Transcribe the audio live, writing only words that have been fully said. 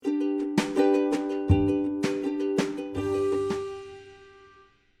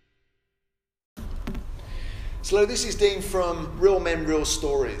So this is Dean from Real Men, Real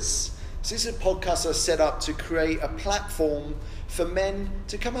Stories. So this is a podcast I set up to create a platform for men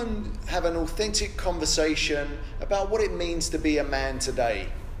to come and have an authentic conversation about what it means to be a man today.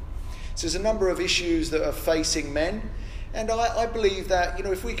 So there's a number of issues that are facing men, and I believe that,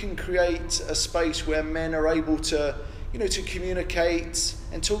 if we can create a space where men are able to, to communicate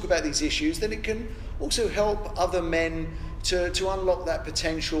and talk about these issues, then it can also help other men to unlock that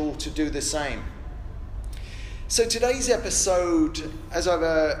potential to do the same. So today's episode, as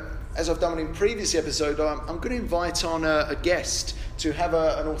I've done in previous episode, I'm going to invite on a guest to have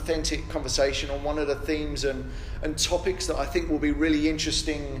an authentic conversation on one of the themes and topics that I think will be really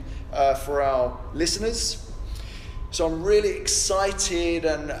interesting for our listeners. So I'm really excited,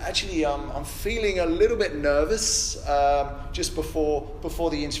 and actually I'm feeling a little bit nervous just before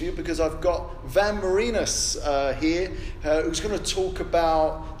the interview, because I've got Van Marinas here who's going to talk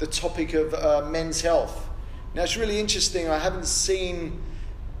about the topic of men's health. Now it's really interesting. I haven't seen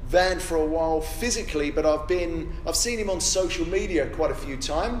Van for a while physically, but I've seen him on social media quite a few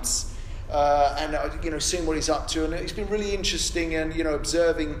times, and seen what he's up to, and it's been really interesting and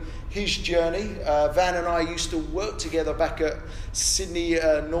observing his journey. Van and I used to work together back at Sydney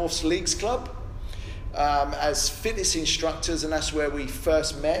North's Leagues Club as fitness instructors, and that's where we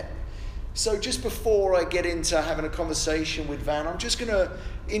first met. So just before I get into having a conversation with Van, I'm just going to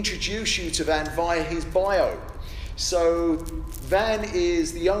introduce you to Van via his bio. So Van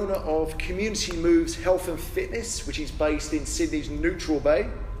is the owner of Community Moves Health and Fitness, which is based in Sydney's Neutral Bay.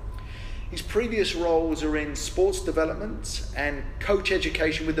 His previous roles are in sports development and coach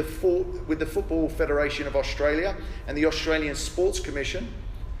education with the Football Federation of Australia and the Australian Sports Commission.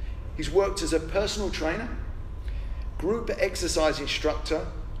 He's worked as a personal trainer, group exercise instructor,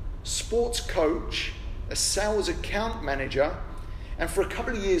 sports coach, a sales account manager, and for a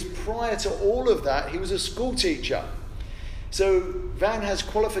couple of years prior to all of that, he was a school teacher. So Van has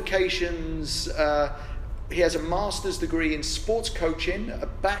qualifications. He has a master's degree in sports coaching, a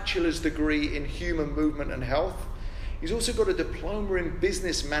bachelor's degree in human movement and health. He's also got a diploma in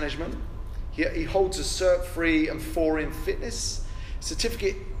business management. He holds a Cert 3 and 4 in fitness,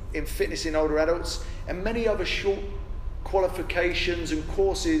 certificate in fitness in older adults, and many other short qualifications and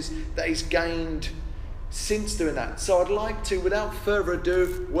courses that he's gained since doing that. So I'd like to, without further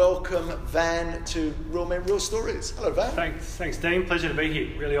ado, welcome Van to Real Men, Real Stories. Hello, Van. Thanks, Dean. Pleasure to be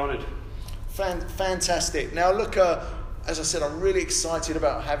here. Really honoured. Fantastic. Now, look, as I said, I'm really excited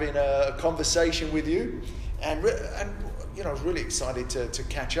about having a conversation with you, and I was really excited to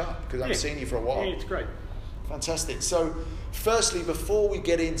catch up because I haven't seen you for a while. Yeah, it's great. Fantastic. So, firstly, before we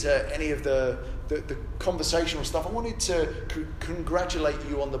get into any of the conversational stuff, I wanted to congratulate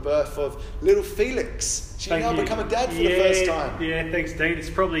you on the birth of little Felix. She's now become a dad for the first time. Yeah, thanks, Dean. It's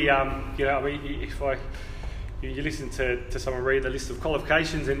probably, if you listen to someone read the list of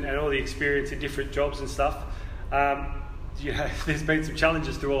qualifications and all the experience in different jobs and stuff, there's been some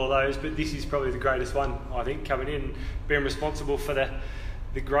challenges through all of those, but this is probably the greatest one, I think, coming in, being responsible for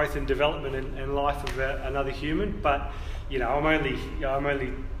the growth and development and life of another human. But I'm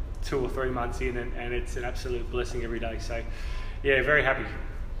only 2 or 3 months in, and it's an absolute blessing every day. So yeah, very happy.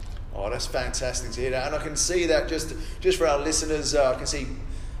 Oh, that's fantastic to hear that. And I can see that just for our listeners, I can see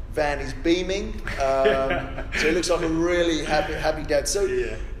Van is beaming. So he looks like a really happy dad. So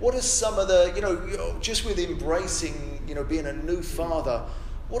what are some of the, just with embracing, being a new father,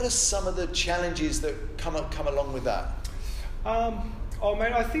 what are some of the challenges that come along with that?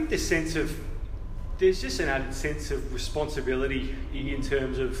 I think there's just an added sense of responsibility in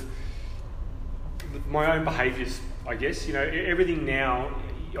terms of my own behaviours, I guess. Everything now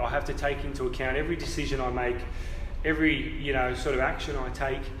I have to take into account, every decision I make, every, sort of action I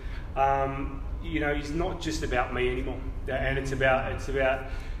take, is not just about me anymore. And it's about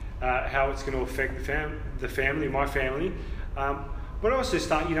how it's going to affect the family, my family. But I also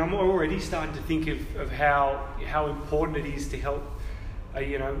I'm already starting to think of how important it is to help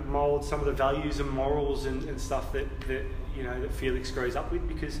mould some of the values and morals and stuff that Felix grows up with,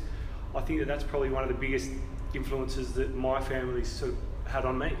 because I think that's probably one of the biggest influences that my family's sort of had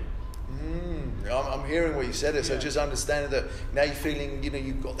on me. I'm hearing what you said there, so just understanding that now you're feeling,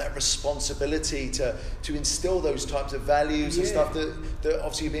 you've got that responsibility to instill those types of values and stuff that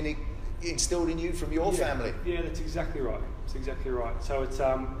obviously have been instilled in you from your family. Yeah, that's exactly right. So it's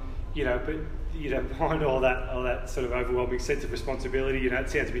behind all that sort of overwhelming sense of responsibility, it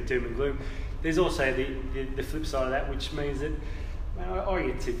sounds a bit doom and gloom. There's also the flip side of that, which means that man, I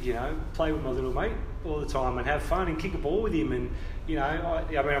get to, you know, play with my little mate all the time and have fun and kick a ball with him, and you know, I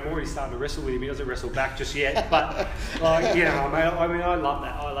mean, I'm already starting to wrestle with him. He doesn't wrestle back just yet, but like, you know, I mean, I love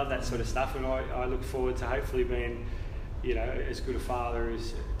that. I love that sort of stuff, and I look forward to hopefully being, you know, as good a father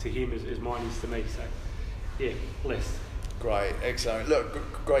as to him as mine is to me. So, yeah, blessed. Great, excellent.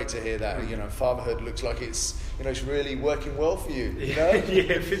 Look, great to hear that. You know, fatherhood looks like it's, you know, it's really working well for you. You know,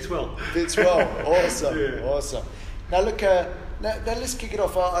 yeah, it fits well. Fits well. Awesome, yeah. Awesome. Now look, now let's kick it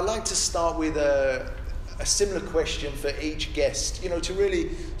off. I like to start with a similar question for each guest. You know, to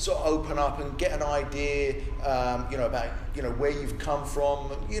really sort of open up and get an idea, you know, about, you know, where you've come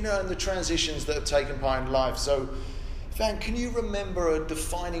from, you know, and the transitions that have taken part in life. So, Van, can you remember a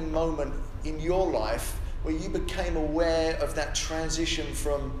defining moment in your life where you became aware of that transition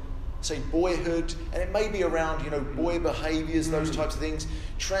from, say, boyhood, and it may be around, you know, boy behaviours, those types of things,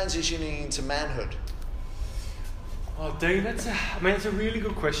 transitioning into manhood? Oh, Dean, that's a really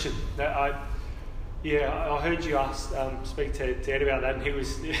good question. I heard you speak to Ed about that, and he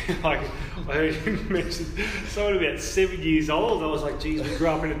was like, I heard him mention someone about 7 years old. I was like, geez, we grew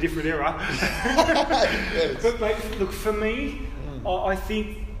up in a different era. Yes. But mate, look, for me, I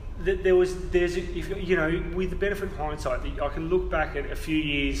think that if you know, with the benefit of hindsight, I can look back at a few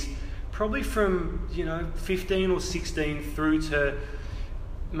years, probably from, you know, 15 or 16 through to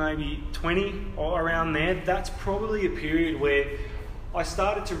maybe 20 or around there. That's probably a period where I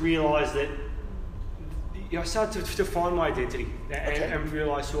started to realise that, you know, I started to find my identity and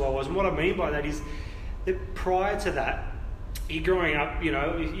realise who I was. And what I mean by that is that prior to that, you're growing up, you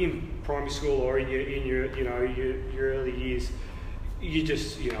know, in primary school or in your early years, you're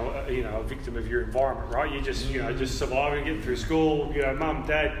just, you know, a victim of your environment, right? You're just, you know, just surviving, getting through school, you know, mum,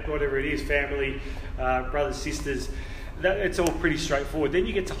 dad, whatever it is, family, brothers, sisters. It's all pretty straightforward. Then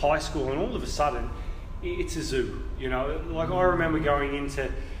you get to high school, and all of a sudden, it's a zoo. You know, like I remember going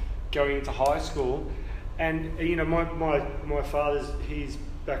into high school, and you know, my father's, his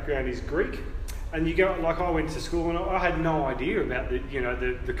background is Greek, and you go, like, I went to school and I had no idea about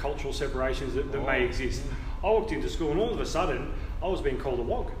the cultural separations that may exist. I walked into school and all of a sudden I was being called a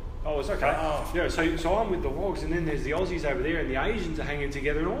wog. I was okay. Yeah, so I'm with the wogs, and then there's the Aussies over there, and the Asians are hanging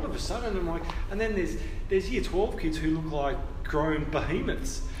together, and all of a sudden I'm like, and then there's year 12 kids who look like grown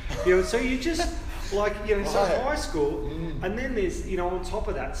behemoths. You know, so you just like, you know, so high school, and then there's, you know, on top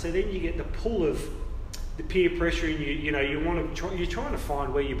of that, so then you get the pull of the peer pressure, and you're trying to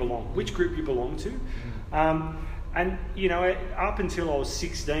find where you belong, which group you belong to. And, you know, up until I was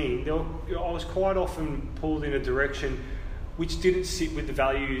 16, I was quite often pulled in a direction which didn't sit with the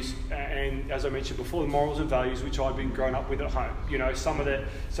values and, as I mentioned before, the morals and values which I'd been growing up with at home. You know, some of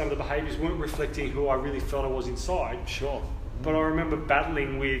the behaviours weren't reflecting who I really felt I was inside. Sure. But I remember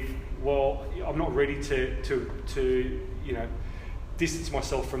battling with, well, I'm not ready to you know, distance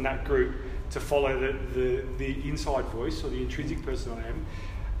myself from that group to follow the inside voice or the intrinsic person I am,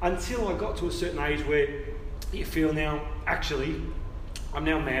 until I got to a certain age where you feel now, actually, I'm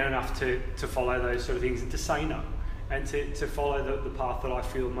now man enough to follow those sort of things and to say no, and to follow the path that I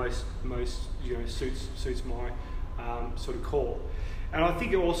feel most you know, suits my sort of call. And I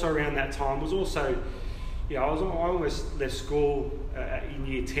think also around that time was also, you know, I almost left school in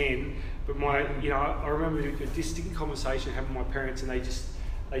year 10, but I remember a distinct conversation having with my parents, and they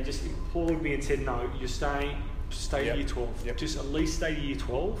just implored me and said, no, you're stay to year 12. Yep. Just at least stay to year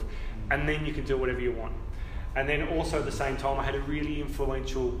 12, and then you can do whatever you want. And then also at the same time, I had a really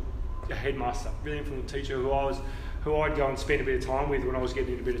influential headmaster, really influential teacher who I'd go and spend a bit of time with when I was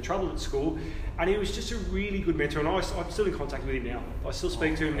getting in a bit of trouble at school. And he was just a really good mentor, and I'm still in contact with him now. I still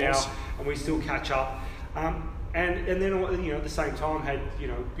speak to him now, and we still catch up. And then, you know, at the same time, had, you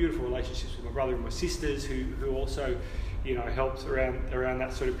know, beautiful relationships with my brother and my sisters who also, you know, helped around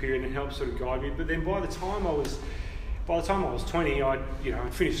that sort of period and helped sort of guide me. But then by the time I was 20, I'd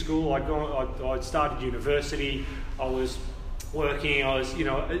finished school, I'd started university, I was working, I was, you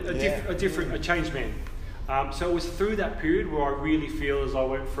know, a changed man. So it was through that period where I really feel as I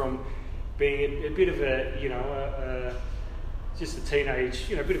went from being a bit of a, you know, just a teenage,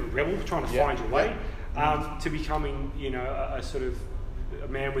 you know, a bit of a rebel trying to find your way, to becoming, you know, a sort of a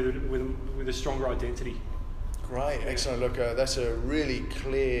man with a stronger identity. Great, excellent. Look, that's a really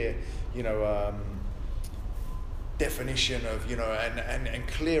clear, you know, definition of, you know, and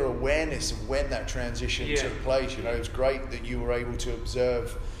clear awareness of when that transition took place. You know, it's great that you were able to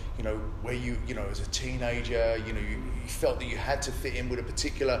observe, you know, where you know, as a teenager, you know, you felt that you had to fit in with a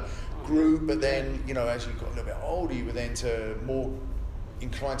particular group, but then, you know, as you got a little bit older, you were then to more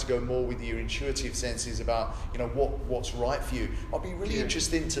inclined to go more with your intuitive senses about, you know, what's right for you. I'd be really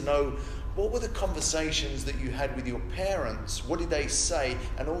interested to know, what were the conversations that you had with your parents? What did they say?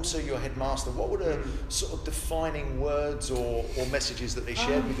 And also your headmaster, what were the sort of defining words or messages that they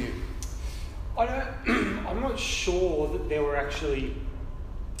shared with you? I'm not sure that there were actually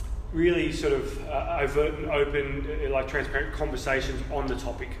really sort of overt and open, like transparent conversations on the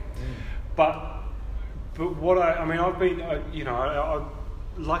topic. But what I've been, I'm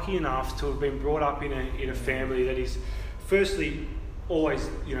lucky enough to have been brought up in a family that is, firstly, always,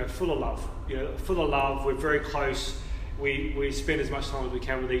 full of love. Full of love. We're very close. We spend as much time as we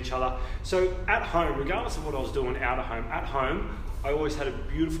can with each other. So at home, regardless of what I was doing out of home, at home, I always had a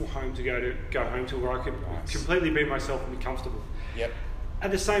beautiful home to go home to, where I could completely be myself and be comfortable. Yep. At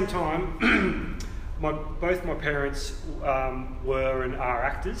the same time, both my parents were and are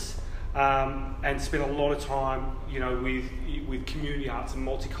actors. And spent a lot of time, with community arts and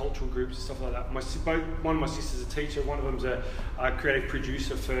multicultural groups and stuff like that. One of my sisters is a teacher. One of them's a creative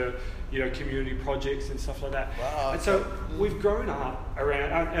producer for, community projects and stuff like that. Wow. And so we've grown up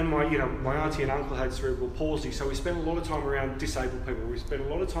around, and my auntie and uncle had cerebral palsy, so we spent a lot of time around disabled people. We spent a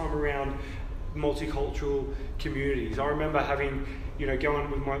lot of time around multicultural communities. I remember having, going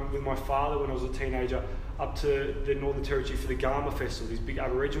with my father when I was a teenager up to the Northern Territory for the Garma Festival, this big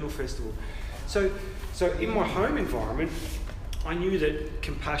Aboriginal festival. So in my home environment, I knew that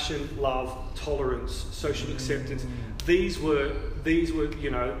compassion, love, tolerance, social acceptance, these were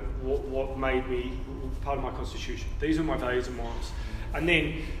what made me part of my constitution. These are my values and morals. And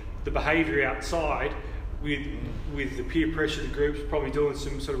then the behaviour outside, with the peer pressure of the groups, probably doing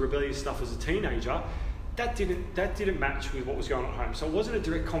some sort of rebellious stuff as a teenager, that didn't match with what was going on at home. So it wasn't a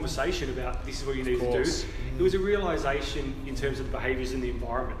direct conversation about this is what you need to do. It was a realisation in terms of the behaviours in the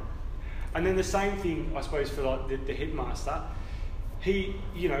environment. And then the same thing, I suppose, for like the headmaster. He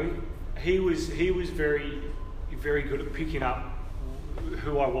was very, very good at picking up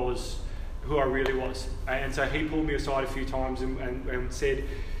who I was, who I really was. And so he pulled me aside a few times and said,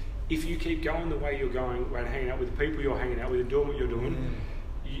 if you keep going the way you're going and hanging out with the people you're hanging out with and doing what you're doing,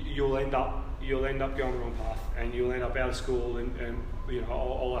 you'll end up going the wrong path, and you'll end up out of school, and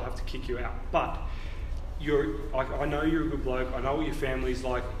I'll have to kick you out. But I know you're a good bloke. I know what your family's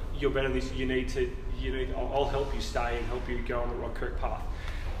like. You're better than this. I'll help you stay and help you go on the right correct path.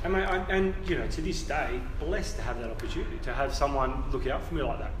 And to this day, blessed to have that opportunity, to have someone look out for me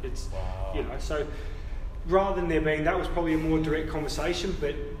like that. It's so rather than there being, that was probably a more direct conversation,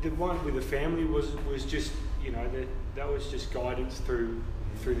 but the one with the family was just that was just guidance through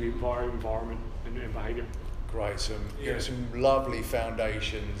the environment and behaviour. Great, some lovely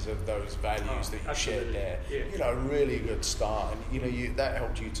foundations of those values that you shared there. Yeah. Really good start, and that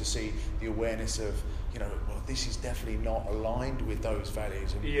helped you to see the awareness of, well, this is definitely not aligned with those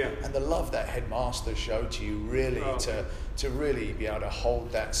values, and the love that headmaster showed to you, really to really be able to hold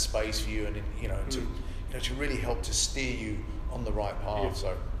that space for you, and to really help to steer you on the right path. Yeah.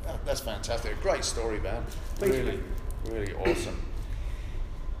 So that's fantastic. A great story, man. Thanks, really, really awesome.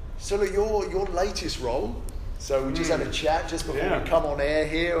 So look, your latest role. So we just had a chat just before we come on air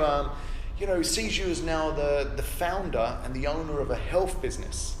here. Sees you as now the founder and the owner of a health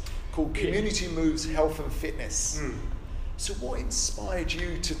business called Community Moves Health and Fitness. So what inspired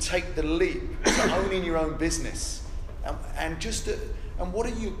you to take the leap to owning your own business? And what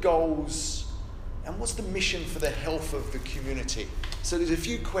are your goals? And what's the mission for the health of the community? So there's a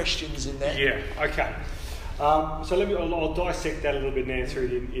few questions in there. Yeah. Okay. So I'll dissect that a little bit and answer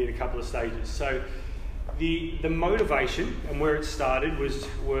it in a couple of stages. So the motivation and where it started was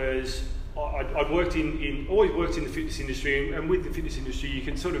I'd always worked in the fitness industry, and with the fitness industry you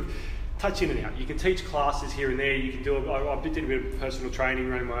can sort of touch in and out. You can teach classes here and there. You can I did a bit of personal training,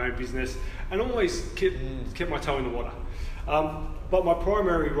 running my own business, and always kept my toe in the water. But my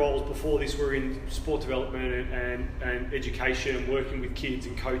primary roles before this were in sport development and education, and working with kids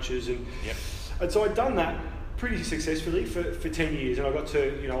and coaches, and so I'd done that pretty successfully for 10 years, and I got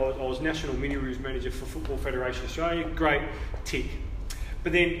to, I was National Mini Roos Manager for Football Federation Australia. Great tick.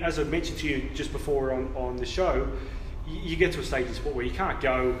 But then, as I mentioned to you just before on the show, you get to a stage in sport where you can't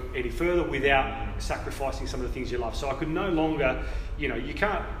go any further without sacrificing some of the things you love. So I could no longer, you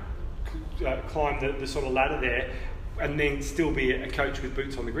can't climb the sort of ladder there and then still be a coach with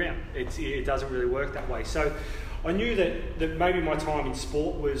boots on the ground. It doesn't really work that way. So I knew that maybe my time in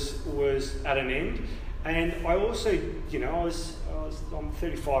sport was at an end. And I also, I'm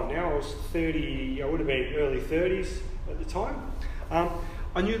 35 now, I was 30, I would have been early 30s at the time.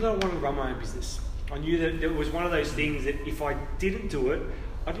 I knew that I wanted to run my own business. I knew that it was one of those things that if I didn't do it,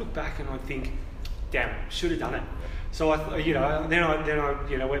 I'd look back and I'd think, damn, should have done it. So then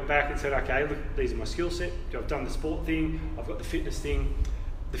I went back and said, okay, look, these are my skill set. I've done the sport thing. I've got the fitness thing.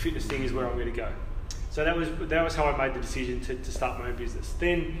 The fitness thing is where I'm going to go. So that was how I made the decision to start my own business.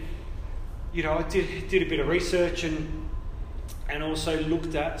 Then, I did a bit of research and also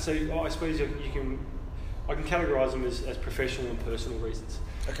looked at. So I suppose I can categorise them as professional and personal reasons.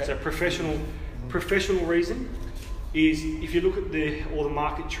 Okay. So professional reason is if you look at all the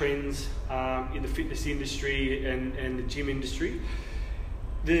market trends in the fitness industry and the gym industry,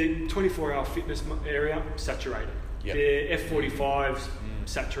 the 24-hour fitness area saturated. Yep. The F45s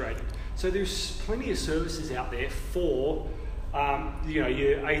saturated. So there's plenty of services out there for your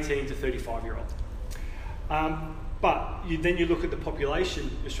 18 to 35-year-old. But then you look at the population,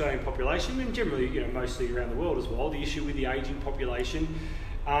 Australian population, and generally, mostly around the world as well. The issue with the ageing population.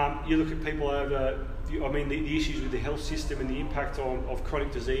 You look at people over. The issues with the health system and the impact of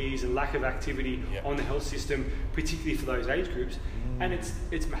chronic disease and lack of activity on the health system, particularly for those age groups, and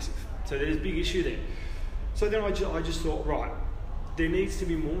it's massive. So there's a big issue there. So then I just thought, right, there needs to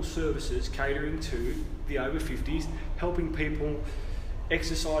be more services catering to the over 50s, helping people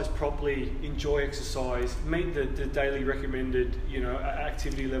exercise properly, enjoy exercise, meet the daily recommended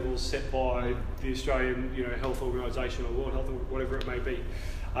activity levels set by the Australian Health Organisation or World Health or whatever it may be.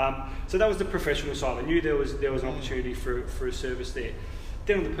 So that was the professional side. I knew there was an opportunity for a service there.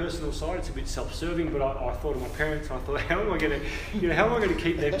 Then on the personal side, it's a bit self-serving, but I thought of my parents and I thought, how am I going to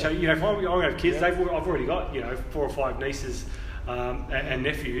keep them? If I'm going to have kids, I've already got 4 or 5 nieces and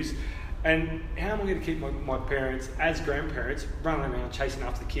nephews. And how am I going to keep my parents, as grandparents, running around chasing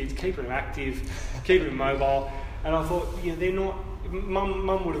after the kids, keeping them active, keeping them mobile? And I thought, they're not.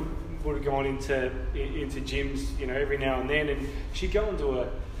 Mum would have gone into gyms, every now and then, and she'd go into a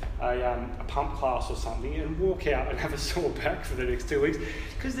pump class or something and walk out and have a sore back for the next 2 weeks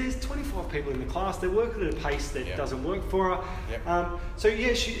because there's 25 people in the class. They're working at a pace that doesn't work for her. Yep.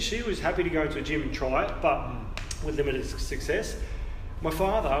 She was happy to go into a gym and try it, but with limited success. My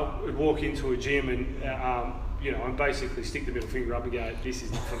father would walk into a gym and and basically stick the middle finger up and go, "This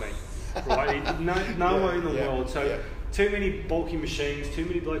isn't for me." Right? No one in the world. So too many bulky machines, too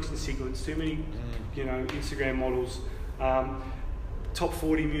many blokes in singlets, too many Instagram models, top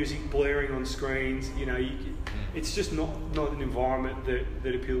 40 music blaring on screens. It's just not an environment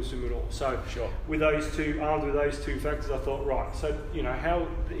that appeals to them at all. So armed with those two factors, I thought, right. So how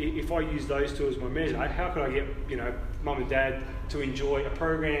if I use those two as my measure, how can I get mum and dad to enjoy a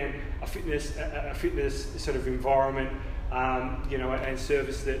program, a fitness sort of environment, and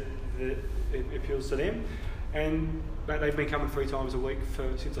service that appeals to them. And they've been coming 3 times a week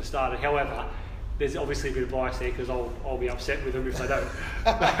since I started. However, there's obviously a bit of bias there because I'll be upset with them if they don't.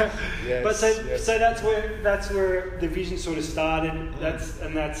 So that's where the vision sort of started.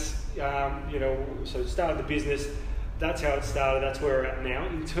 So started the business. That's how it started. That's where we're at now.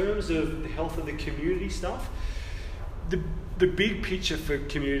 In terms of the health of the community stuff, the big picture for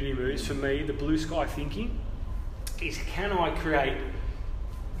community moves for me, the blue sky thinking, is can I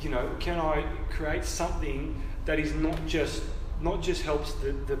create something that is not just helps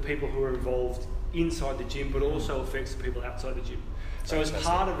the people who are involved inside the gym, but also affects the people outside the gym. So as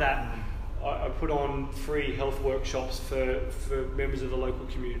part of that, I put on free health workshops for members of the local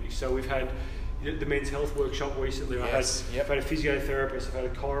community. So we've had the men's health workshop recently. I've had a physiotherapist, I've had a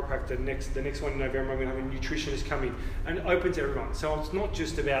chiropractor. The next one in November, I'm going to have a nutritionist coming, and open to everyone. So it's not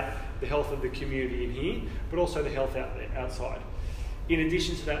just about the health of the community in here, but also the health outside. In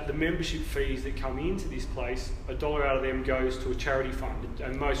addition to that, the membership fees that come into this place, $1 out of them goes to a charity fund.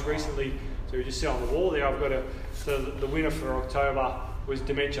 And most recently, so we just see on the wall there, I've got the winner for October was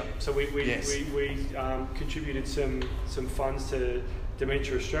dementia. So we contributed some funds to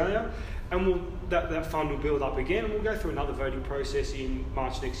Dementia Australia, and that fund will build up again, and we'll go through another voting process in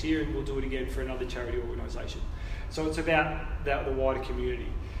March next year, and we'll do it again for another charity organisation. So it's about the wider community.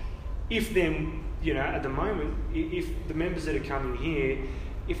 If then, at the moment, if the members that are coming here,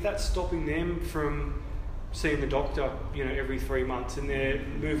 if that's stopping them from seeing the doctor, every 3 months, and they're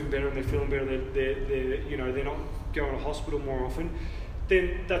moving better and they're feeling better, they're not going to hospital more often,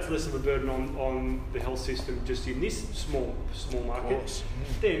 then that's less of a burden on the health system just in this small market.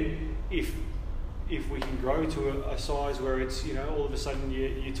 Then if we can grow to a size where it's, all of a sudden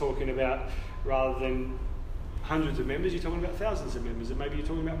you're talking about, rather than hundreds of members, you're talking about thousands of members, and maybe you're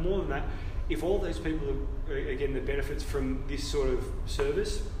talking about more than that. If all those people are getting the benefits from this sort of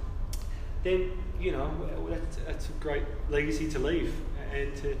service, then that's a great legacy to leave,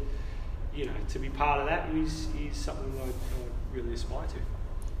 and to be part of that is something that I really aspire to.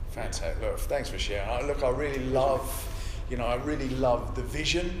 Fantastic. Look, thanks for sharing. Look, I really love I really love the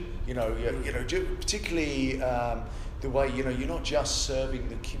vision. Particularly the way you're not just serving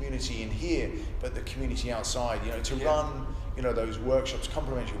the community in here, but the community outside. To run those workshops,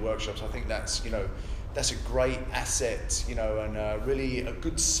 complimentary workshops. I think that's a great asset. And really a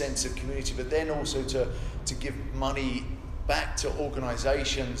good sense of community. But then also to give money back to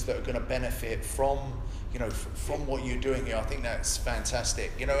organisations that are going to benefit from what you're doing here. I think that's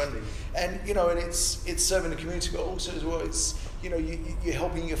fantastic. And it's serving the community, but also as well it's you're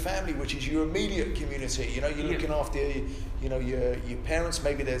helping your family, which is your immediate community. You're looking after your parents.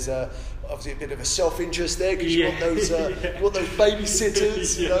 Maybe there's obviously a bit of a self-interest there because you want those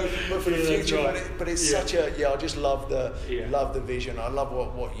babysitters for the future. Right. But it's such a I just love the vision. I love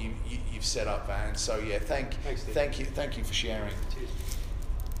what you've set up, Van. So thank you for sharing. Cheers.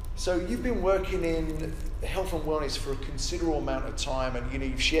 So you've been working in health and wellness for a considerable amount of time, and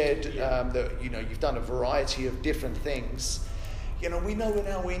you've shared that you've done a variety of different things. We know in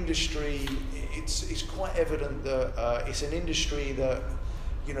our industry it's quite evident that it's an industry that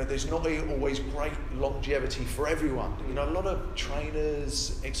there's not always great longevity for everyone. A lot of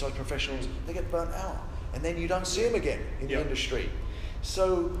trainers, exercise professionals, they get burnt out, and then you don't see them again in the industry.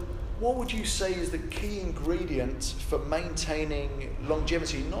 So what would you say is the key ingredient for maintaining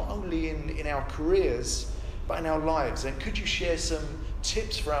longevity, not only in our careers, but in our lives? And could you share some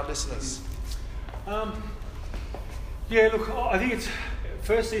tips for our listeners? Look, I think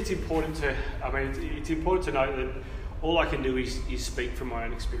it's important to note that all I can do is speak from my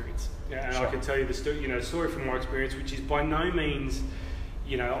own experience. And sure. I can tell you the story from my experience, which is by no means,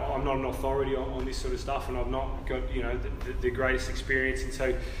 I'm not an authority on this sort of stuff, and I've not got, the greatest experience. And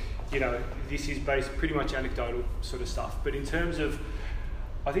so, this is based pretty much anecdotal sort of stuff. But in terms of,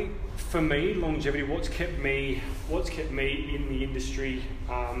 I think for me, longevity, what's kept me in the industry,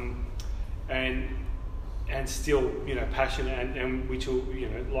 and still, passionate, and which will,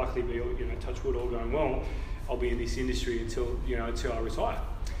 likely be, touch wood, all going well, I'll be in this industry until I retire.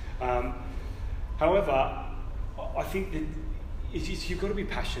 However, I think that you've got to be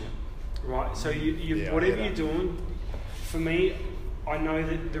passionate, right? So whatever you're doing, for me, I know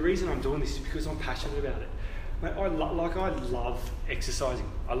that the reason I'm doing this is because I'm passionate about it. I love exercising.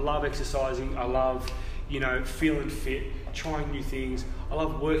 I love, feeling fit, trying new things. I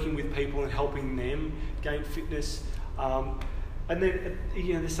love working with people and helping them gain fitness. And then,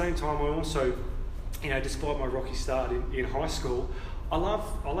 at the same time, I also, despite my rocky start in high school, I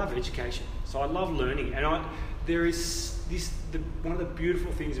love education. So I love learning. And there is one of the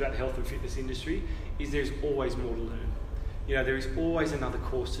beautiful things about the health and fitness industry is there's always more to learn. There is always another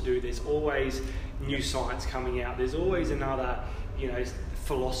course to do. There's always new science coming out. There's always another,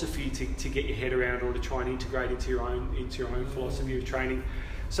 philosophy to get your head around, or to try and integrate into your own philosophy of training.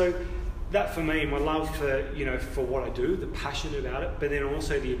 So that for me, my love for what I do, the passion about it, but then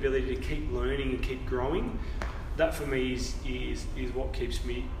also the ability to keep learning and keep growing. That for me is what keeps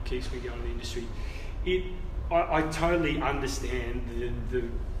me going in the industry. I totally understand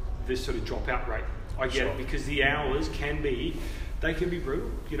the sort of dropout rate. I get it, because the hours can be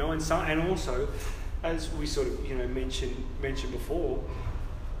brutal, and also, as we sort of mentioned before,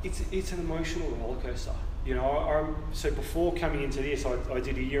 it's an emotional roller coaster. So before coming into this, I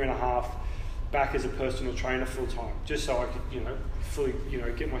did a year and a half back as a personal trainer full time, just so I could fully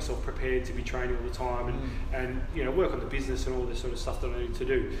get myself prepared to be training all the time and work on the business and all this sort of stuff that I need to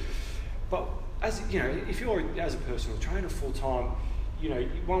do. But as if you're as a personal trainer full time,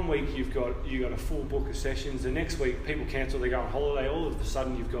 1 week you've got a full book of sessions. The next week people cancel, they go on holiday. All of a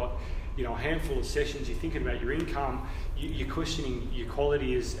sudden you've got a handful of sessions. You're thinking about your income. You're questioning your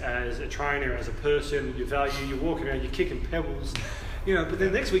quality as a trainer, as a person, your value. You're walking around, you're kicking pebbles. But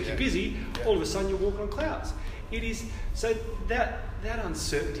then next week you're busy. All of a sudden you're walking on clouds. It is so that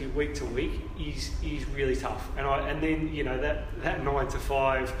uncertainty week to week is really tough. And then that 9 to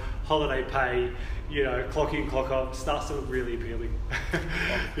 5 holiday pay, clock in, clock off, starts to look really appealing.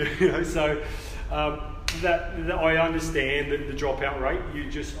 So that I understand the dropout rate.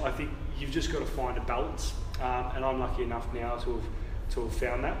 I think you've just got to find a balance, and I'm lucky enough now to have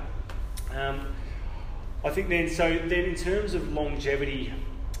found that. I think then in terms of longevity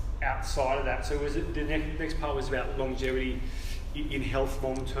outside of that, so was it the next part was about longevity in health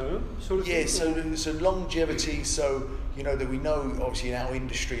long term sort of thing? So longevity, that we know obviously in our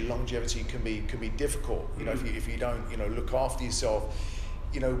industry longevity can be difficult, if you don't look after yourself.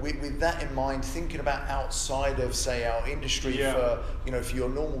 With that in mind, thinking about outside of say our industry for your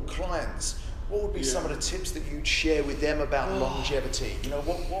normal clients, what would be some of the tips that you'd share with them about longevity?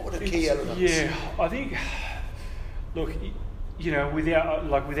 What were the key elements? I think, look,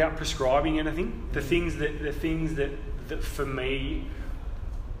 without prescribing anything, the things that for me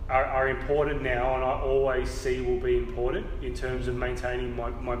are important now, and I always see will be important in terms of maintaining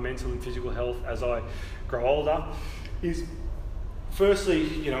my mental and physical health as I grow older, is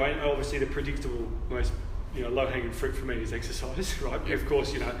firstly, and obviously the predictable, most low-hanging fruit for me is exercise, right? Of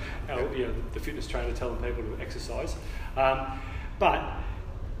course, the fitness trainer telling people to exercise, but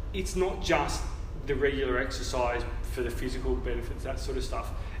it's not just the regular exercise for the physical benefits, that sort of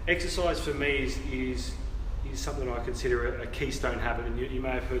stuff. Exercise for me is something I consider a keystone habit, and you may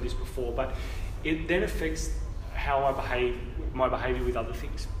have heard this before, but it then affects how I behave, my behaviour with other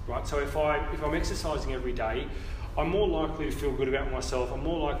things, right? So if I'm exercising every day, I'm more likely to feel good about myself. I'm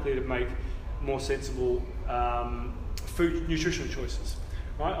more likely to make more sensible nutritional choices,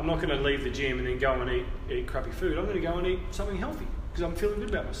 right? I'm not going to leave the gym and then go and eat crappy food. I'm going to go and eat something healthy because I'm feeling good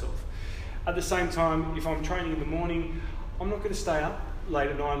about myself. At the same time, if I'm training in the morning, I'm not going to stay up late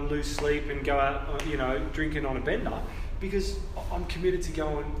at night and lose sleep and go out, drinking on a bender, because I'm committed to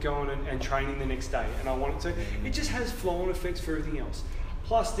going and training the next day, and I want it to. It just has flow-on effects for everything else.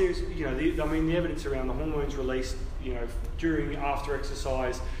 Plus, there's, the evidence around the hormones released, during, after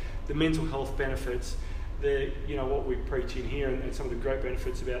exercise, the mental health benefits, what we preach in here, and some of the great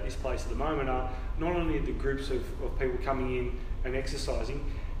benefits about this place at the moment are not only the groups of people coming in and exercising,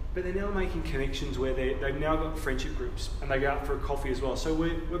 but they're now making connections where they've now got friendship groups and they go out for a coffee as well. So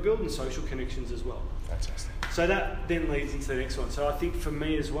we're building social connections as well. Fantastic. So that then leads into the next one. So I think for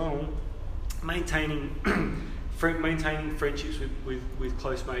me as well, maintaining friendships with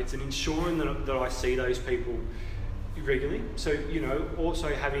close mates and ensuring that I see those people regularly. So,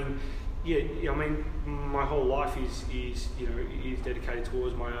 also having, my whole life is dedicated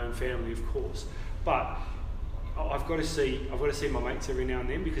towards my own family, of course, but I've got to see my mates every now and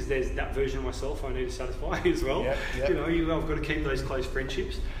then, because there's that version of myself I need to satisfy as well. Yep. I've got to keep those close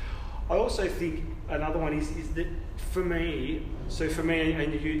friendships. I also think another one is that for me,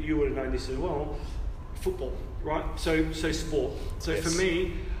 and you would have known this as well, football, right? So sport. So yes. For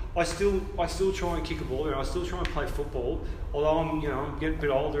me, I still try and kick a ball, and I still try and play football, although I'm getting a bit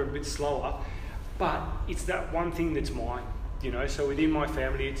older, a bit slower, but it's that one thing that's mine. So within my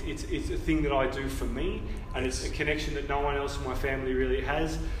family, it's a thing that I do for me, and it's a connection that no one else in my family really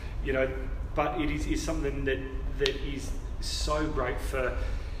has, but it is something that is so great for,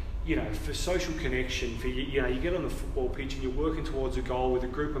 for social connection, for, you get on the football pitch and you're working towards a goal with a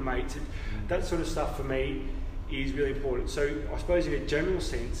group of mates, and that sort of stuff for me is really important. So I suppose in a general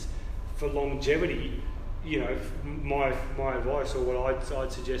sense, for longevity, my advice, or what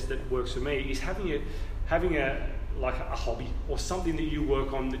I'd suggest that works for me, is having a hobby or something that you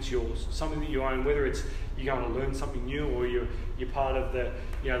work on that's yours, something that you own, whether it's you're going to learn something new, or you're part of the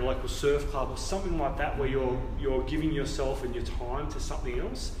the local surf club or something like that, where you're giving yourself and your time to something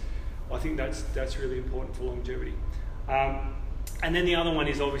else. I think that's really important for longevity. And then the other one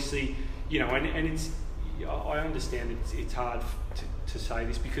is obviously, and it's, I understand it's hard to say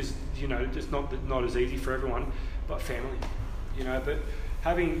this, because it's not as easy for everyone, but family, but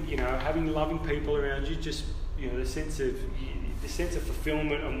having loving people around you, just the sense of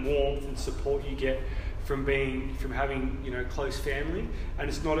fulfillment and warmth and support you get from having close family. And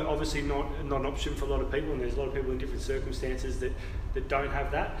it's not obviously not an option for a lot of people, and there's a lot of people in different circumstances that don't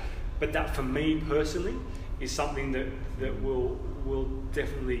have that. But that, for me personally, is something that will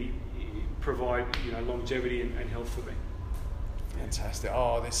definitely provide longevity and health for me. Fantastic.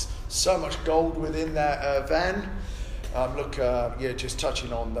 Oh, there's so much gold within that, Van. Just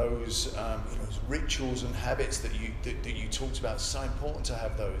touching on those rituals and habits that you talked about. It's so important to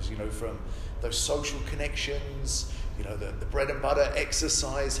have those, from those social connections, the bread and butter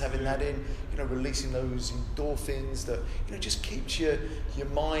exercise, having that in, releasing those endorphins that, just keeps your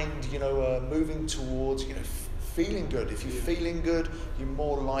mind, moving towards, feeling good. If you're feeling good, you're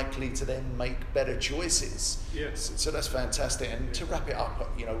more likely to then make better choices. Yes. So that's fantastic. And to wrap it up,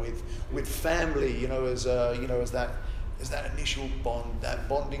 with family, as that initial bond, that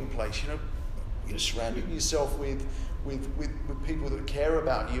bonding place, surrounding yourself with people that care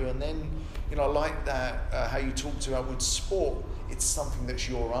about you, and then I like that how you talked about with sport. It's something that's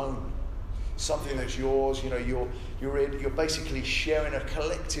your own, something that's yours. You're basically sharing a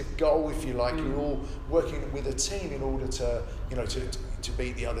collective goal, if you like. You're all working with a team in order to to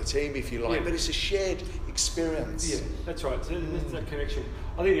beat the other team, if you like. But it's a shared experience. Yeah, that's right. So that's that connection.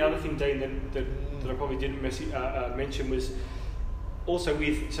 I think the other thing, Dean, that I probably didn't mention was also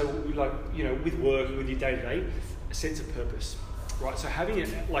with work, with your day-to-day, a sense of purpose, right? So having it,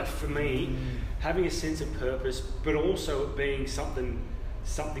 for me, having a sense of purpose, but also it being something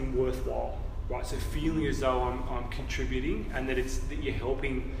worthwhile, right? So feeling as though I'm contributing, and that you're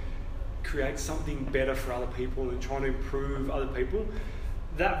helping create something better for other people and trying to improve other people.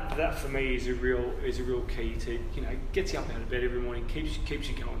 That for me is a real key to, you know, gets you up out of bed every morning, keeps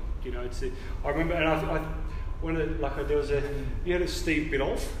you going. You know, I remember, and I one of the, like there was you had a Steve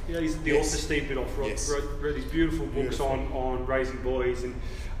Biddulph. You know, he's the author Steve Biddulph wrote these beautiful books on raising boys, and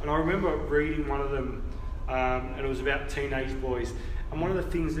I remember reading one of them, and it was about teenage boys. And one of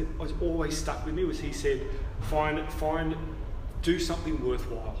the things that was always stuck with me was he said, do something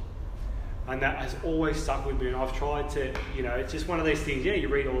worthwhile. And that has always stuck with me, and I've tried to, you know, it's just one of these things. Yeah, you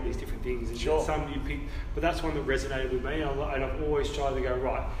read all these different things, and some you pick, but that's one that resonated with me, and I've always tried to go,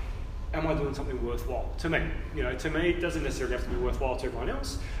 right, am I doing something worthwhile to me? You know, to me, it doesn't necessarily have to be worthwhile to everyone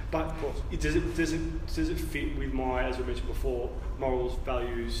else, but does it fit with my, as I mentioned before, morals,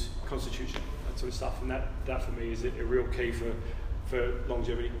 values, constitution, that sort of stuff, and that for me is a real key for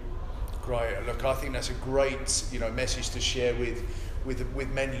longevity. Great. Look, I think that's a great, you know, message to share with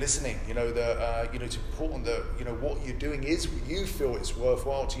men listening. You know, you know, it's important that, you know, what you're doing is you feel it's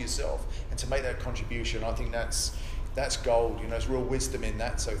worthwhile to yourself, and to make that contribution. I think that's gold. You know, there's real wisdom in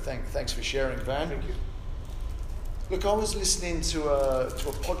that. So thanks for sharing, Van. Thank you. Look, I was listening to a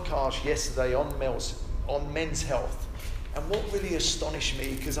podcast yesterday on men's health. And what really astonished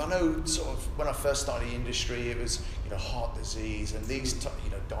me, because I know sort of when I first started the industry, it was, you know, heart disease and these,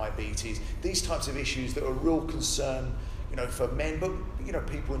 you know, diabetes, these types of issues that are a real concern, you know, for men, but, you know,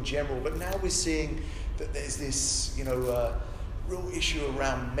 people in general. But now we're seeing that there's this, you know, real issue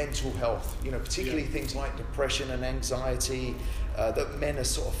around mental health, you know, particularly things like depression and anxiety that men are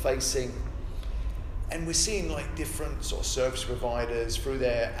sort of facing. And we're seeing like different sort of service providers through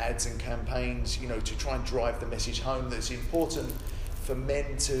their ads and campaigns, you know, to try and drive the message home that it's important for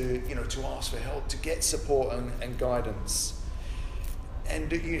men to, you know, to ask for help, to get support and guidance.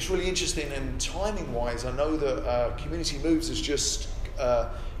 And it's really interesting, and timing-wise, I know that Community Moves has just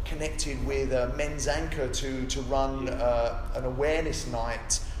connected with Men's Anchor to run an awareness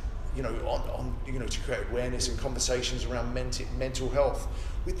night, you know, on you know, to create awareness and conversations around mental health.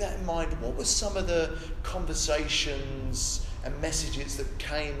 With that in mind, what were some of the conversations and messages that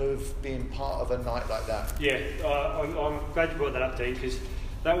came of being part of a night like that? Yeah, I'm glad you brought that up, Dean, because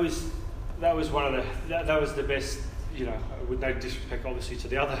that was one of that was the best. You know, with no disrespect, obviously, to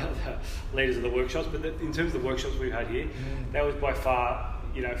the other leaders of the workshops, but in terms of the workshops we've had here, that was by far,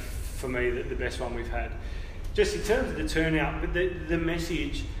 you know, for me, the best one we've had. Just in terms of the turnout, but the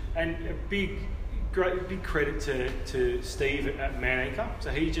message, and a big credit to Steve at Man Anchor. So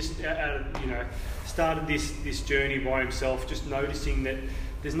he just, you know, started this journey by himself, just noticing that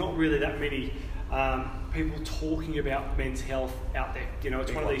there's not really that many people talking about men's health out there. You know,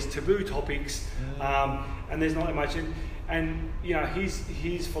 it's one of these taboo topics, and there's not that much. And you know,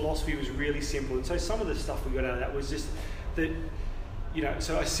 his philosophy was really simple. And so some of the stuff we got out of that was just that, you know,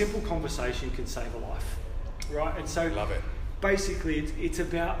 so a simple conversation can save a life, right? And so love it. Basically, it's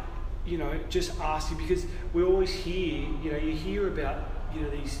about, you know, just asking, because we always hear, you know, you hear about, you know,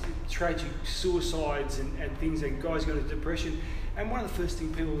 these tragic suicides and things, and guys go into depression. And one of the first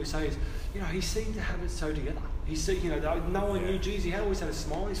things people will say is, you know, he seemed to have it so together. He said, you know, no one knew, geez, he always had a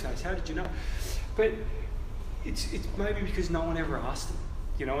smile on his face. How did you know? But it's maybe because no one ever asked him,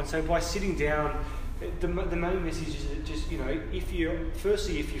 you know. And so by sitting down, the main message is that just, you know, if you're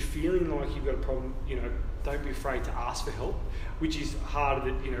feeling like you've got a problem, you know, don't be afraid to ask for help, which is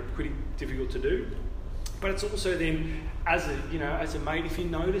harder, you know, pretty difficult to do. But it's also then, as a mate, if you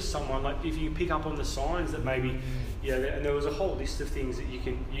notice someone, like if you pick up on the signs that maybe, yeah, and there was a whole list of things that you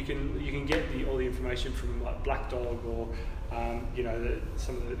can get all the information from, like Black Dog or you know,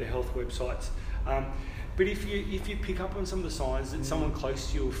 some of the health websites. But if you pick up on some of the signs that someone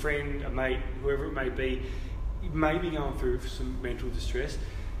close to you, a friend, a mate, whoever it may be going through some mental distress,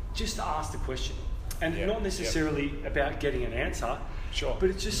 just ask the question, and not necessarily about getting an answer. Sure. But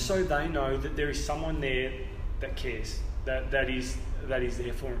it's just so they know that there is someone there that cares, that is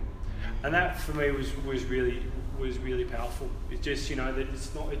there for them, and that for me was really powerful. It's just, you know, that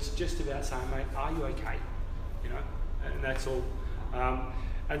it's just about saying, mate, are you okay? You know, and that's all.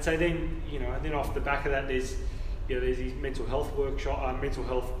 And so then, you know, and then off the back of that, there's these mental health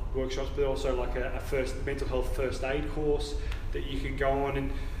workshops, but also like a mental health first aid course that you can go on. And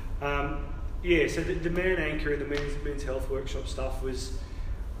so the Man Anchor and the men's health workshop stuff was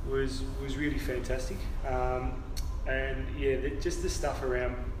really fantastic. And just the stuff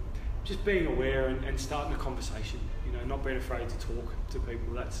around just being aware and starting a conversation. You know, not being afraid to talk to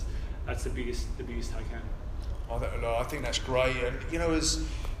people. That's the biggest take home. I think that's great, and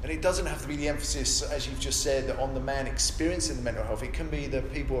and it doesn't have to be the emphasis, as you've just said, on the man experiencing the mental health. It can be the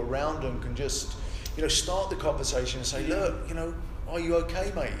people around them can just, start the conversation and say, look, are you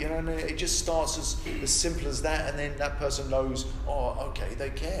okay, mate? And it just starts as simple as that, and then that person knows, oh, okay,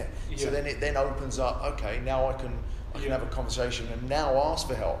 they care. Yeah. So then it opens up, okay, now I can have a conversation and now ask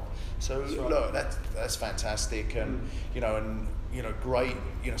for help. So right. Look, that's fantastic, and great.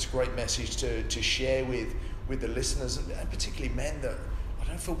 It's a great message to share with the listeners, and particularly men that, I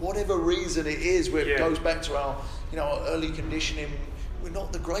don't know, for whatever reason it is, where it goes back to our early conditioning. We're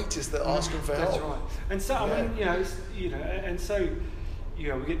not the greatest at asking for help. That's right. And so I mean, and so we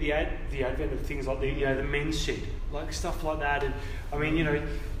get the advent of things like the men's shed, like stuff like that, and I mean,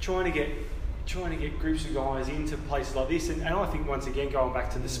 trying to get groups of guys into places like this, and I think once again going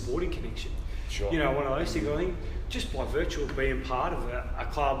back to the sporting connection. Sure. One of those things. I think just by virtue of being part of a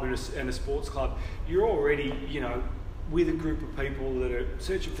club and a sports club, you're already with a group of people that are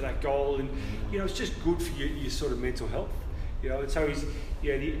searching for that goal, and it's just good for your sort of mental health. And so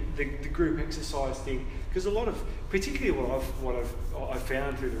the group exercise thing, because a lot of, particularly what I've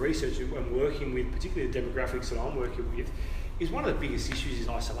found through the research and working with, particularly the demographics that I'm working with, is one of the biggest issues is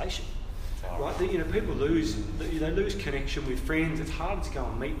isolation. Right, that people lose connection with friends. It's hard to go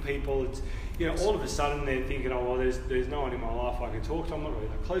and meet people. It's all of a sudden they're thinking, oh well, there's no one in my life I can talk to. I'm not really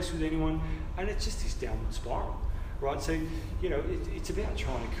that close with anyone, and it's just this downward spiral. Right, so it's about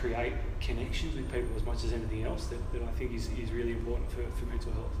trying to create connections with people as much as anything else that I think is really important for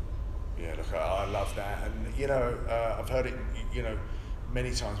mental health. Yeah, look, I love that, and I've heard it,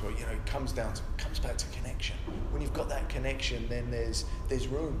 many times, but it comes back to connection. When you've got that connection, then there's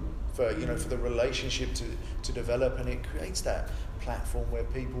room for for the relationship to develop, and it creates that platform where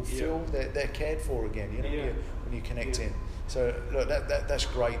people feel they're cared for again. When you connect in. So look, that's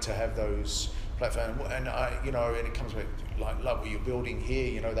great to have those platforms, and and it comes back like what you're building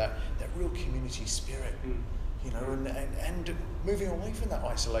here. That real community spirit. And moving away from that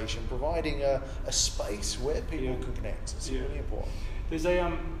isolation, providing a space where people can connect. It's really important. There's I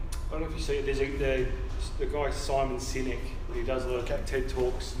don't know if you see it. There's the guy Simon Sinek. He does a lot of TED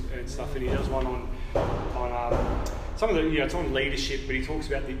Talks and stuff, and he does one on some of the it's on leadership, but he talks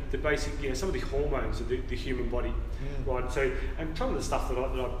about the basic some of the hormones of the human body, right? So, and some of the stuff that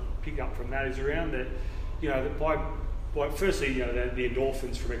I pick up from that is around that that by firstly the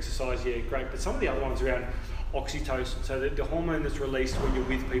endorphins from exercise, great, but some of the other ones around oxytocin, so the hormone that's released when you're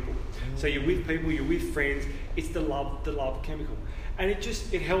with people. So you're with people, you're with friends. It's the love chemical, and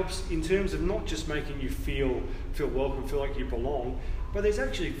it helps in terms of not just making you feel welcome, feel like you belong, but there's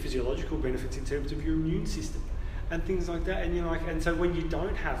actually physiological benefits in terms of your immune system and things like that. And and so when you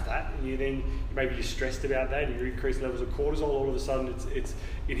don't have that, and maybe you're stressed about that, and you increase levels of cortisol, all of a sudden it's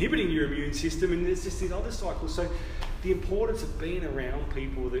inhibiting your immune system, and there's just these other cycles. So the importance of being around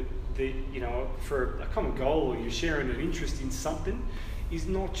people that for a common goal, or you're sharing an interest in something, is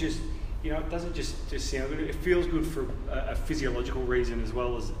not just it doesn't just sound good. It feels good for a physiological reason as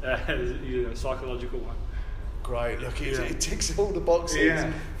well as a psychological one. Great, look, it ticks all the boxes.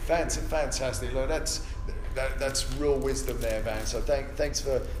 Yeah. Fantastic. Look, that's real wisdom there, man. So thanks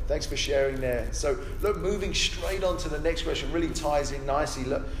for sharing there. So look, moving straight on to the next question, really ties in nicely.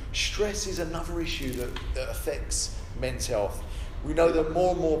 Look, stress is another issue that affects men's health. We know that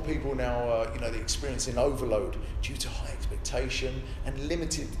more and more people now are, they're experiencing overload due to high expectation and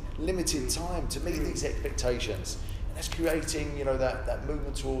limited time to meet these expectations. And that's creating, that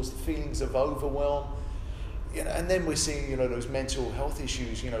movement towards the feelings of overwhelm. And then we're seeing, those mental health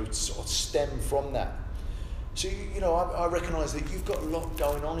issues, sort of stem from that. So, I recognise that you've got a lot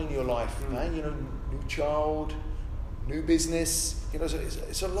going on in your life, man. New child, new business. So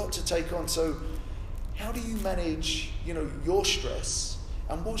it's a lot to take on. So, how do you manage, your stress,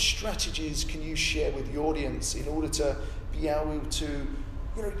 and what strategies can you share with the audience in order to be able to,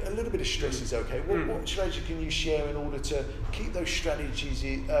 a little bit of stress is okay. What strategy can you share in order to keep those strategies,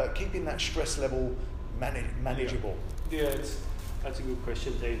 keeping that stress level manageable? Yeah, that's a good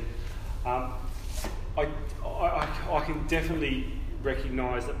question, Dean. I can definitely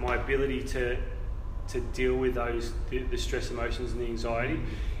recognise that my ability to deal with the stress emotions and the anxiety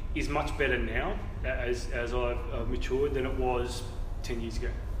is much better now as I've matured than it was 10 years ago.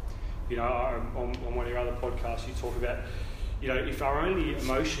 On one of your other podcasts, you talk about, if our only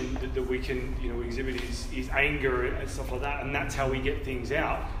emotion that we can, exhibit is anger and stuff like that, and that's how we get things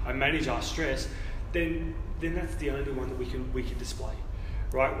out and manage our stress, then that's the only one that we can display,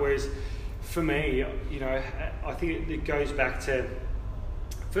 right? Whereas for me, I think it goes back to,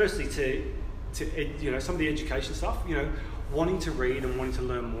 firstly, to some of the education stuff, wanting to read and wanting to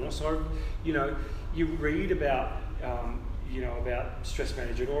learn more. So, you read about about stress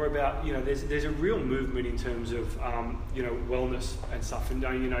management, or about there's a real movement in terms of wellness and stuff, and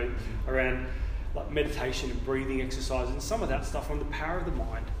around like meditation and breathing exercise and some of that stuff on the power of the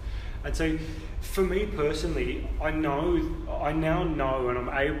mind. And so for me personally, I now know, and I'm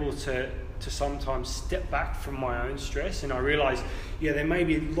able to sometimes step back from my own stress, and I realise, there may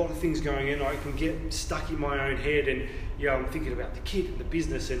be a lot of things going on. I can get stuck in my own head, and I'm thinking about the kid and the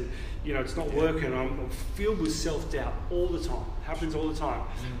business, and it's not working. I'm filled with self-doubt all the time. It happens all the time.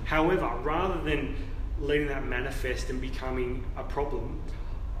 However, rather than letting that manifest and becoming a problem,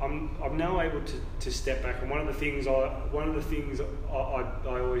 I'm now able to step back. And one of the things I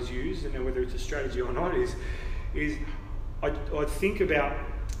always use, and whether it's a strategy or not, is I think about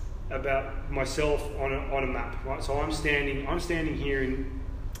myself on a map, right? So I'm standing here in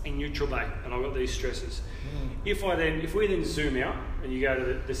Neutral Bay, and I've got these stresses. If we then zoom out, and you go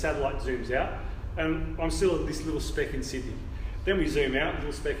to the satellite zooms out, and I'm still this little speck in Sydney. Then we zoom out,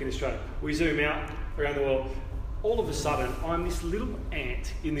 little speck in Australia. We zoom out around the world. All of a sudden, I'm this little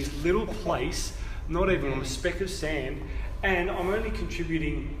ant in this little place, not even on a speck of sand, and I'm only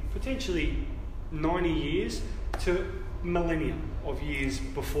contributing potentially 90 years to millennia of years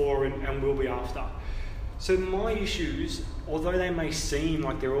before and will be after. So my issues, although they may seem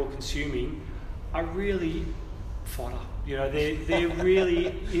like they're all consuming, are really fodder. They're really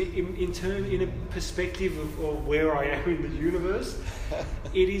in a perspective of where I am in the universe,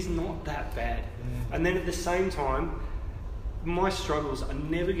 it is not that bad. And then at the same time, my struggles are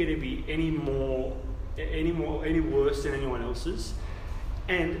never going to be any worse than anyone else's.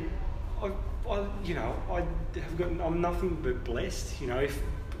 And I'm nothing but blessed. If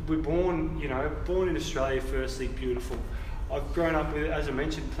we're born in Australia, firstly, beautiful. I've grown up with, as I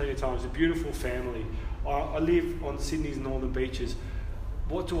mentioned plenty of times, a beautiful family. I live on Sydney's northern beaches.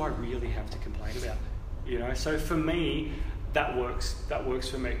 What do I really have to complain about? So for me, that works. That works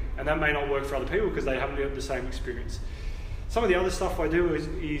for me, and that may not work for other people because they haven't had the same experience. Some of the other stuff I do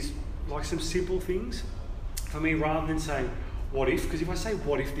is like some simple things. For me, rather than saying, what if? Because if I say,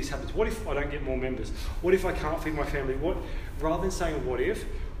 what if this happens? What if I don't get more members? What if I can't feed my family? Rather than saying, what if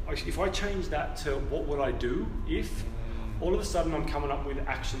I change that to, what would I do if? All of a sudden, I'm coming up with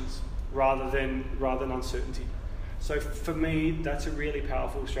actions rather than uncertainty. So for me, that's a really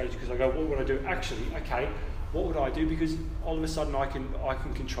powerful strategy, because I go, what would I do? Actually, okay, what would I do? Because all of a sudden, I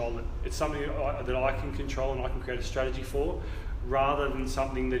can control it. It's something that I can control and I can create a strategy for, rather than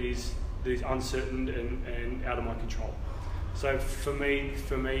something that is uncertain and out of my control. So for me,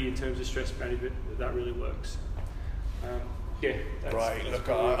 in terms of stress management, that really works. Right. Look,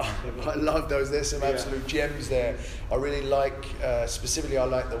 I love those. There's some absolute gems there. I really like, specifically, I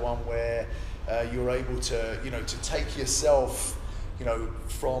like the one where you're able to, to take yourself,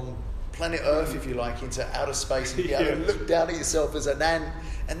 from planet Earth, if you like, into outer space, and be able to look down at yourself as an ant,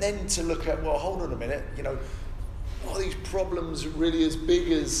 and then to look at, well, hold on a minute, are these problems really as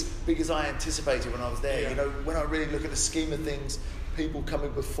big as I anticipated when I was there? When I really look at the scheme of things, people coming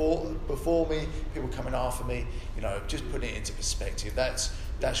before me, people coming after me, just putting it into perspective.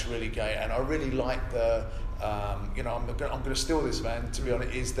 That's really great, and I really like the, I'm going to steal this, man. To be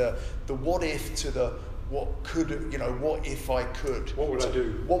honest, is the what if to the what could, what if I could? What would I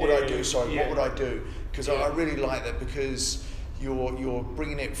do? What would I do? Sorry, what would I do? Because I really like that, because you're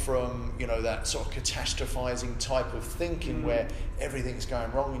bringing it from that sort of catastrophizing type of thinking where everything's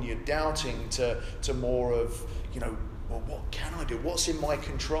going wrong and you're doubting to more of well, what can I do? What's in my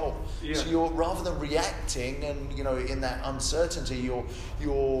control? Yeah. So you're, rather than reacting and in that uncertainty,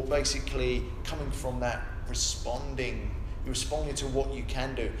 you're basically coming from that responding. You're responding to what you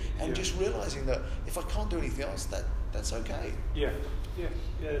can do, and just realizing that if I can't do anything else, that's okay.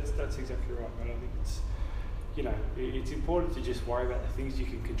 That's exactly right, man. I think it's it's important to just worry about the things you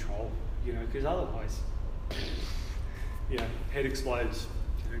can control, because otherwise, head explodes,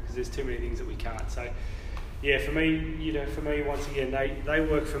 because there's too many things that we can't. So, for me, once again, they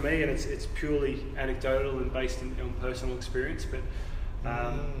work for me, and it's purely anecdotal and based on personal experience, but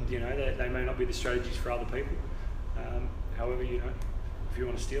they may not be the strategies for other people. However, if you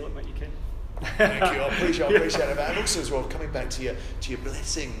want to steal it, mate, you can. Thank you. I appreciate it. And also as well, coming back to your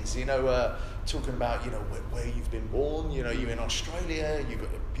blessings, talking about, where you've been born, you're in Australia, you've got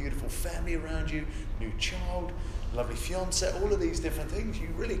a beautiful family around you, new child, lovely fiance, all of these different things.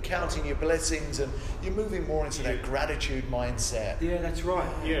 You're really counting your blessings, and you're moving more into that gratitude mindset. Yeah, that's right.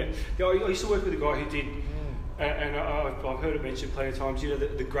 Yeah. I used to work with a guy who did, and I've heard it mentioned plenty of times,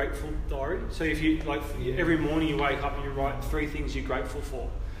 the grateful diary. So if you, every morning you wake up and you write 3 things you're grateful for.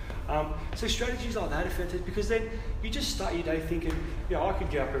 So strategies like that are fantastic, because then you just start your day thinking, I could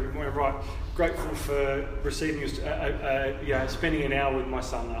get up every morning, right, grateful for receiving, spending an hour with my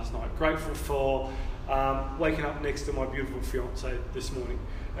son last night, grateful for waking up next to my beautiful fiance this morning,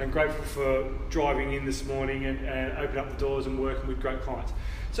 and grateful for driving in this morning and opening up the doors and working with great clients.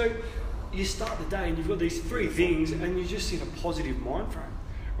 So you start the day and you've got these three things and you're just in a positive mind frame,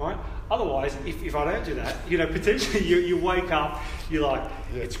 right? Otherwise, if I don't do that, potentially you wake up, you're like,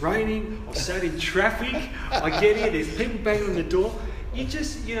 it's raining, I've sat in traffic, I get here, there's people banging on the door. You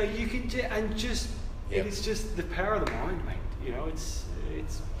just, you can just, it's just the power of the mind, mate. It's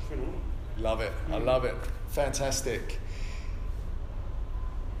phenomenal. Love it. I love it. Fantastic.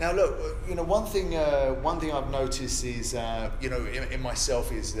 Now, look, one thing I've noticed is, in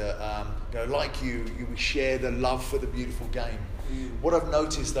myself is that, like you share the love for the beautiful game. What I've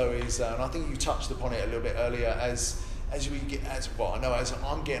noticed though is, and I think you touched upon it a little bit earlier, as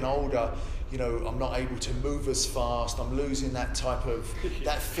I'm getting older, I'm not able to move as fast. I'm losing that type of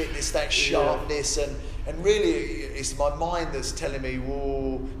that fitness, that sharpness, and really it's my mind that's telling me,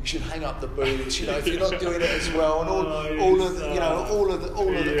 well, you should hang up the boots. If you're not doing it as well, and all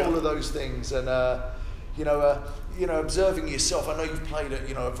of those things, and observing yourself. I know you've played at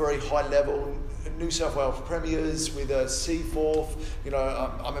a very high level, New South Wales Premiers with Seaforth. I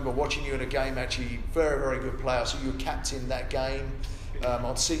remember watching you in a game. Actually, very very good player. So you were captain that game.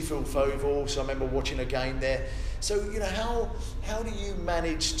 On Seafield Oval, so I remember watching a game there. So how do you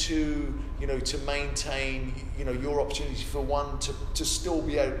manage to to maintain your opportunity for one to still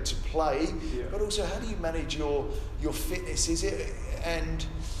be able to play, but also how do you manage your fitness? Is it, and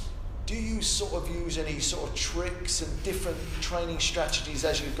do you sort of use any sort of tricks and different training strategies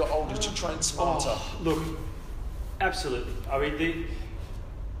as you've got older to train smarter? Look, absolutely. I mean,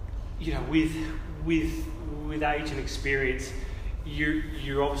 with age and experience,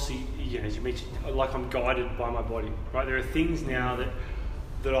 you're obviously, as you mentioned, like I'm guided by my body, right? There are things now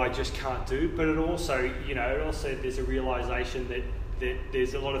that I just can't do, but it also there's a realisation that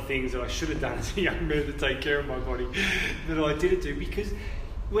there's a lot of things that I should have done as a young man to take care of my body that I didn't do, because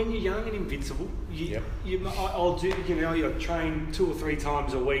when you're young and invincible, I'll do, I train 2 or 3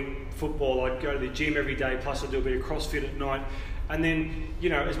 times a week football. I'd go to the gym every day, plus I'd do a bit of CrossFit at night, and then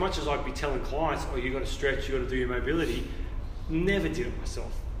as much as I'd be telling clients, you got to stretch, you got to do your mobility. Never did it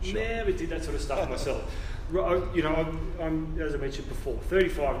myself. Sure. Never did that sort of stuff myself. I'm, as I mentioned before,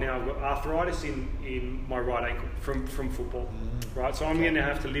 35 now. I've got arthritis in my right ankle from football, right? So I'm going to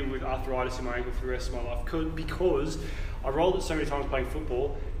have to live with arthritis in my ankle for the rest of my life because I rolled it so many times playing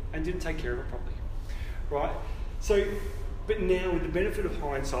football and didn't take care of it properly, right? So, but now with the benefit of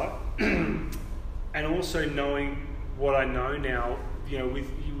hindsight and also knowing what I know now,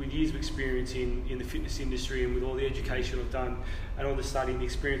 with years of experience in the fitness industry and with all the education I've done and all the study and the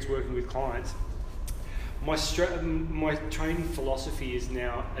experience working with clients, my training philosophy has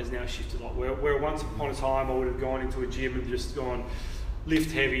now shifted a lot. Where once upon a time I would have gone into a gym and just gone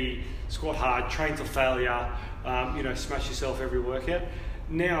lift heavy, squat hard, train to failure, smash yourself every workout.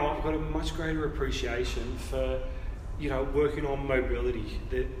 Now I've got a much greater appreciation for working on mobility,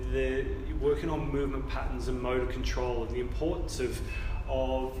 the working on movement patterns and motor control, and the importance of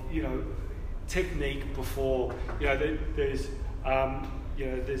technique before, there's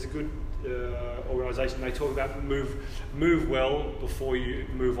a good organisation, they talk about move well before you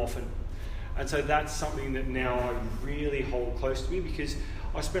move often. And so that's something that now I really hold close to me, because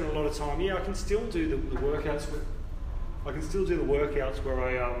I spend a lot of time, I can still do the workouts where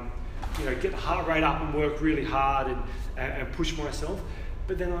I get the heart rate up and work really hard and push myself.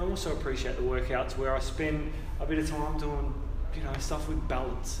 But then I also appreciate the workouts where I spend a bit of time doing stuff with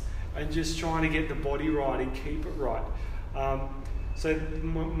balance and just trying to get the body right and keep it right. So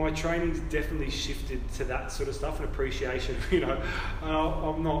my training's definitely shifted to that sort of stuff and appreciation.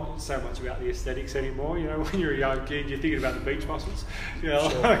 I'm not so much about the aesthetics anymore. When you're a young kid, you're thinking about the beach muscles. Sure.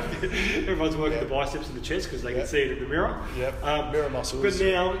 Everyone's working the biceps and the chest because they can see it in the mirror. Mirror muscles. But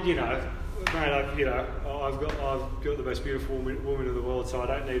now, mate, I've got the most beautiful woman in the world, so I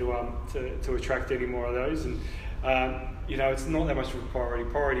don't need to attract any more of those. And it's not that much of a priority.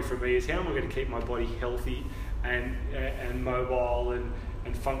 Priority for me is how am I going to keep my body healthy and mobile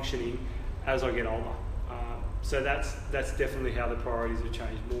and functioning as I get older. So that's definitely how the priorities have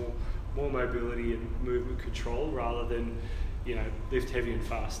changed. More mobility and movement control rather than lift heavy and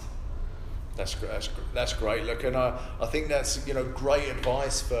fast. That's great. Look, and I think that's great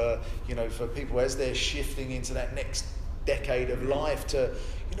advice for for people as they're shifting into that next decade of life to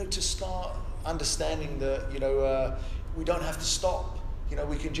to start understanding that we don't have to stop.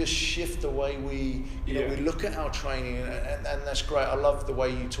 we can just shift the way we look at our training, and that's great. I love the way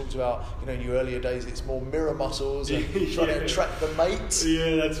you talked about, in your earlier days, it's more mirror muscles and trying to attract the mate.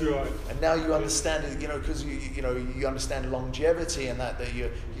 Yeah, that's right. And now you understand it, because you understand longevity and that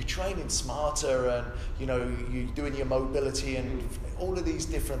you're training smarter, and you're doing your mobility and all of these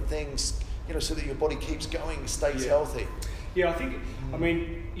different things, so that your body keeps going, stays healthy. Yeah, I think, for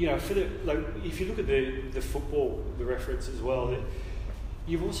if you look at the football, the reference as well, that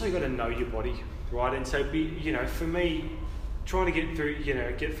you've also got to know your body, right? And so, for me, trying to get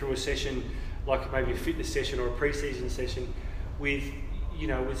through a session, like maybe a fitness session or a pre-season session with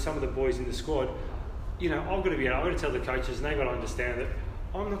some of the boys in the squad, I've got to tell the coaches, and they've got to understand that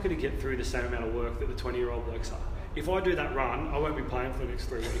I'm not going to get through the same amount of work that the 20-year-old blokes are. If I do that run, I won't be playing for the next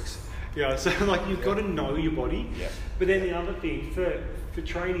 3 weeks. So you've got to know your body. Yeah. But then the other thing, for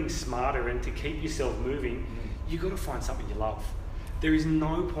training smarter and to keep yourself moving, you've got to find something you love. There is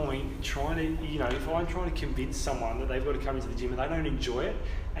no point trying to, if I'm trying to convince someone that they've got to come into the gym and they don't enjoy it,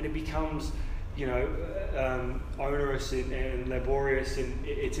 and it becomes, onerous and laborious, and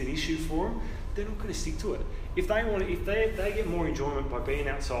it's an issue for them, they're not going to stick to it. If they get more enjoyment by being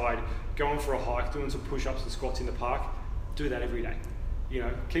outside, going for a hike, doing some push-ups and squats in the park, do that every day.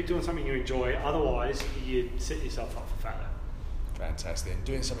 Keep doing something you enjoy. Otherwise, you set yourself up for failure. Fantastic. And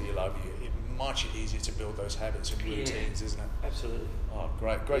doing something you love, it's much easier to build those habits and routines, isn't it? Absolutely. Oh,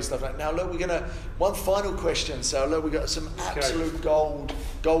 great stuff. Now, look, one final question. So, look, we've got some absolute gold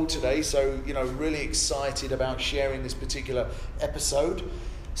today. So, really excited about sharing this particular episode.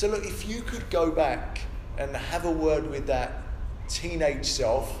 So, look, if you could go back and have a word with that teenage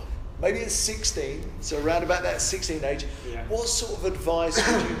self, maybe at 16, so around about that 16 age, what sort of advice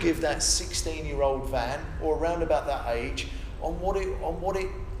would you give that 16-year-old Van, or around about that age, on what it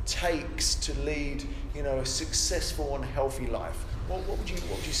takes to lead, a successful and healthy life? What would you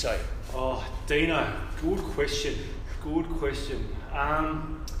say? Oh, Dino, good question. What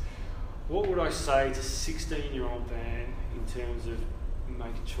would I say to 16-year-old Van in terms of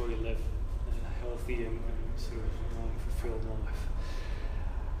making sure you live a healthy and sort of fulfilled life?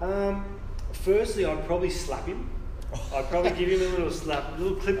 Firstly, I'd probably slap him. I'd probably give him a little slap, a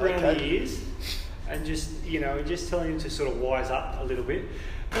little clip around the ears, and just tell him to sort of wise up a little bit.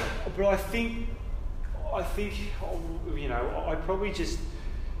 But I think one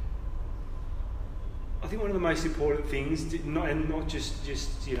of the most important things, not just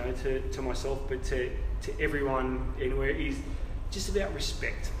to myself, but to everyone anywhere, is just about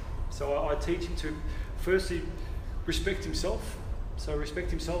respect. So I teach him to firstly respect himself. So respect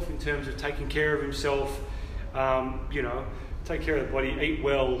himself in terms of taking care of himself, take care of the body, eat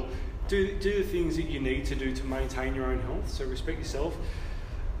well, do the things that you need to do to maintain your own health. So respect yourself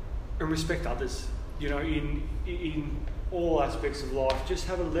and respect others. In all aspects of life, just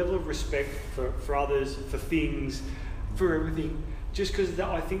have a level of respect for others, for things, for everything. Just because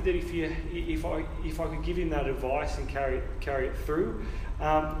I think that if I could give him that advice and carry it through,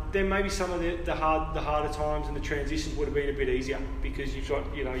 then maybe some of the harder times and the transitions would have been a bit easier, because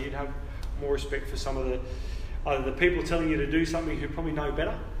you'd have more respect for some of either the people telling you to do something who probably know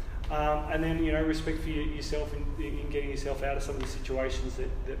better, and then respect for yourself in getting yourself out of some of the situations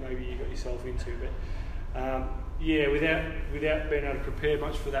that maybe you got yourself into. But without being able to prepare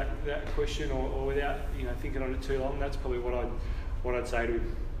much for that question, or without thinking on it too long, that's probably what I'd say to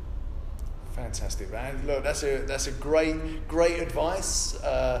him. Fantastic, man. Look, that's a great advice.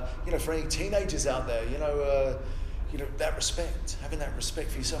 For any teenagers out there, that respect, having that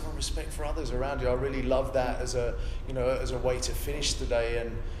respect for yourself and respect for others around you. I really love that as a way to finish the day.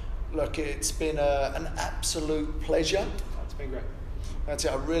 And look, it's been an absolute pleasure. It's been great. That's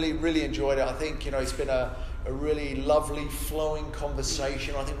it. I really, really enjoyed it. I think it's been a really lovely, flowing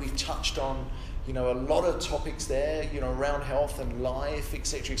conversation. I think we've touched on a lot of topics there, around health and life,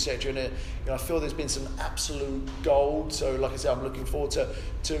 etc., etc. And I feel there's been some absolute gold. So, like I said, I'm looking forward to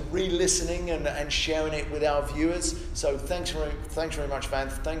re-listening and sharing it with our viewers. So, thanks very much, Van.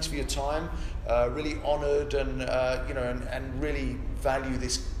 Thanks for your time. Really honoured and really value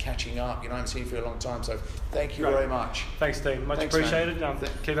this catching up. I haven't seen you for a long time, so thank you very much. Thanks, Dean. Much appreciated.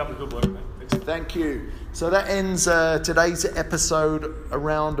 Keep up the good work, mate. Thanks. Thank you. So that ends today's episode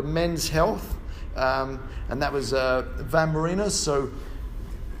around men's health. And that was Van Marinos. So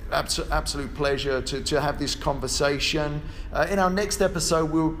absolute pleasure to have this conversation. In our next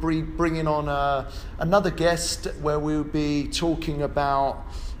episode, we'll be bringing on another guest, where we'll be talking about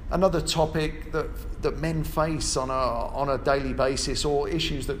another topic that men face on a daily basis, or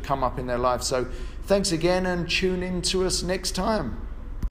issues that come up in their life. So thanks again, and tune in to us next time.